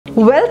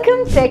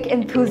Welcome tech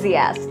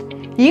enthusiast.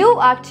 You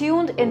are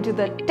tuned into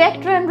the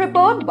Tech Trend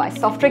Report by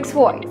Softtrix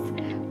Voice,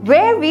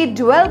 where we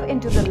delve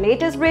into the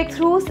latest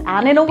breakthroughs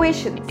and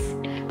innovations.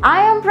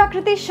 I am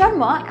Prakriti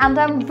Sharma and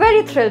I'm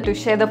very thrilled to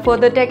share the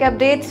further tech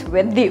updates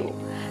with you.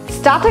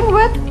 Starting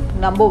with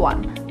number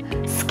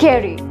 1.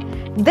 Scary.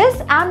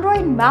 This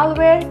Android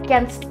malware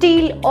can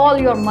steal all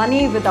your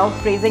money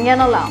without raising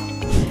an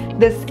alarm.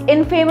 This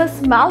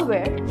infamous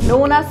malware,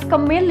 known as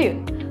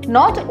Chameleon,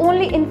 not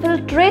only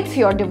infiltrates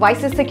your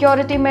device's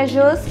security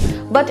measures,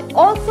 but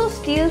also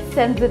steals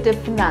sensitive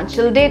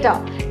financial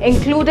data,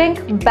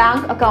 including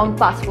bank account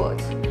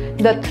passwords.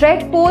 The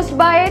threat posed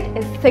by it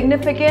is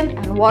significant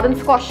and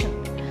warrants caution.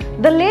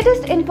 The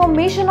latest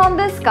information on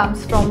this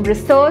comes from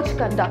research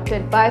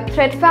conducted by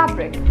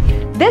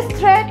𝗙𝗏𝒡. This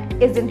threat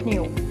isn't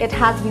new. It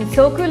has been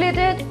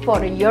circulated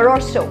for a year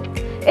or so.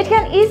 It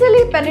can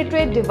easily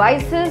penetrate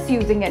devices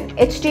using an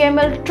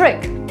HTML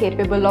trick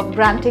capable of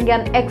granting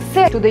an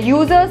access to the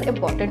user's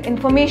important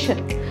information.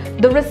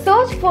 The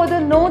research further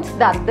notes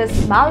that this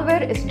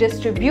malware is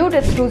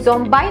distributed through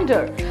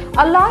𝗁𝒑,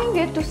 allowing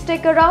it to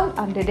stick around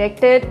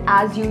undetected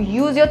as you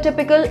use your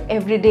typical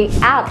everyday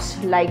apps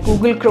like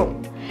Google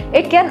Chrome.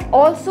 It can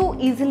also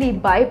easily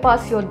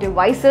bypass your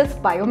device's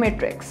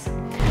biometrics.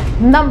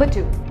 Number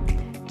 2.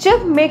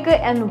 Chip maker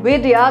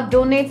Nvidia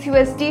donates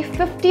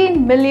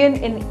 $15 million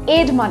in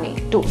aid money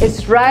to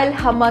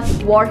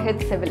Israel-Hamas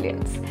war-hit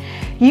civilians.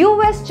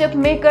 US chip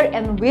maker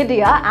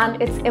Nvidia and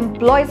its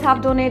employees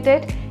have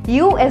donated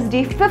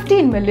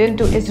 $15 million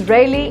to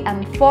Israeli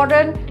and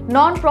foreign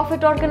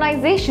non-profit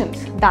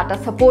organizations that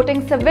are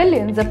supporting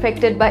civilians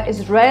affected by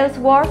Israel's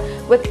war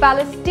with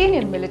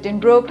Palestinian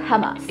militant group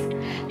Hamas.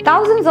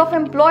 Thousands of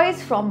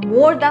employees from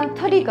more than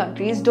 30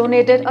 countries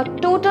donated a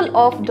total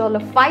of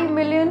 $5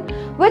 million,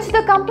 which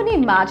the company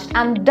matched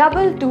and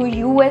doubled to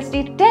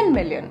 $10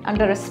 million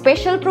under a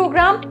special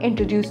program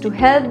introduced to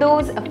help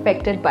those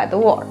affected by the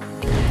war.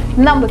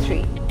 Number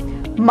 3.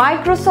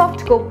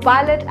 Microsoft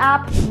Copilot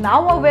app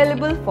now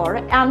available for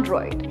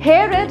Android.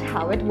 Hear it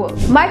how it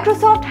works.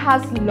 Microsoft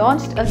has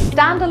launched a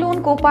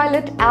standalone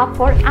Copilot app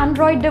for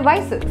Android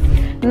devices,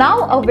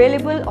 now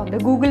available on the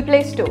Google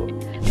Play Store.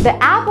 The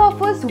app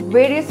offers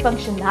various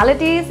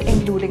functionalities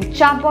including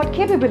chatbot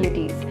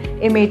capabilities,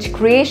 image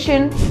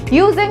creation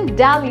using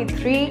DALL-E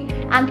 3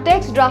 and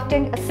text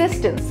drafting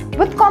assistance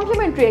with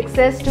complementary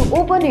access to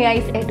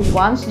OpenAI's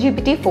advanced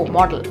GPT-4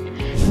 model.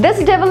 This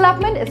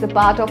development is a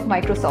part of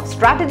Microsoft's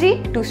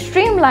strategy to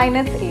streamline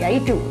its AI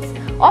tools,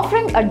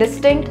 offering a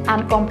distinct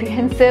and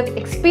comprehensive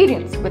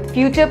experience with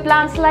future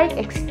plans like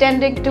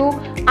extending to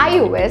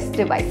iOS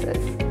devices.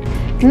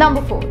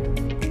 Number 4.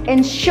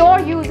 Ensure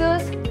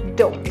users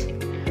don't.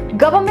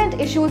 Government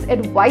issues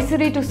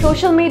advisory to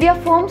social media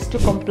firms to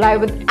comply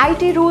with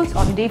IT rules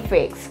on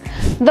deepfakes.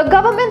 The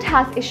government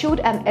has issued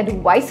an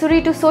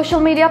advisory to social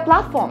media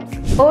platforms,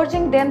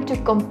 urging them to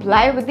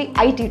comply with the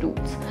IT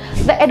rules.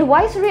 The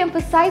advisory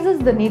emphasizes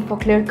the need for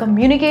clear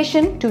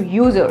communication to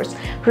users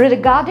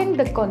regarding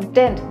the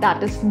content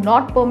that is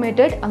not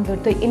permitted under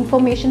the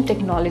information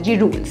technology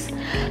rules.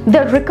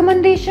 The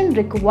recommendation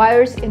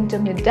requires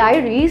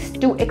intermediaries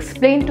to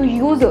explain to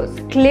users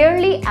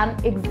clearly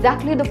and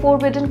exactly the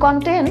forbidden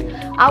content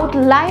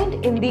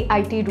outlined in the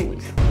IT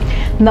rules.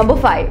 Number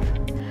 5.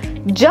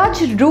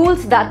 Judge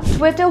rules that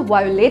Twitter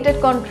violated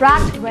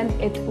contract when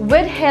it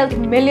withheld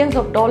millions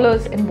of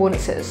dollars in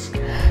bonuses.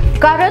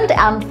 Current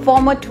and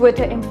former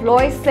Twitter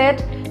employees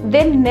said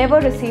they never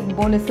received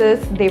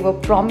bonuses they were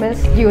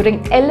promised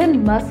during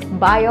Elon Musk's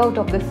buyout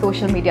of the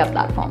social media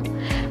platform.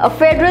 A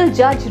federal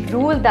judge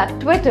ruled that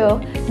Twitter,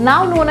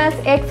 now known as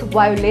X,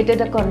 violated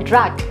a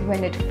contract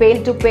when it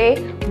failed to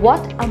pay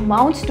what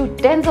amounts to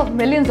tens of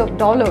millions of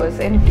dollars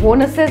in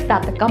bonuses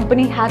that the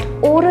company had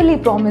orally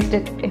promised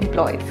its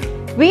employees.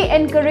 We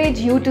encourage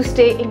you to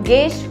stay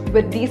engaged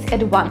with these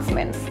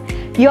advancements.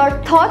 Your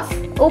thoughts,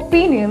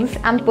 opinions,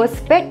 and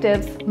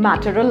perspectives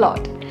matter a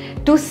lot.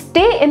 To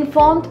stay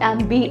informed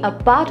and be a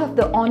part of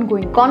the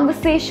ongoing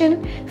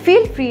conversation,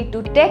 feel free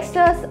to text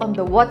us on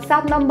the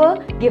WhatsApp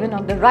number given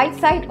on the right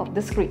side of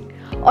the screen,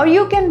 or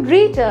you can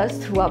reach us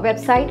through our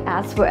website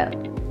as well.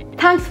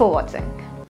 Thanks for watching.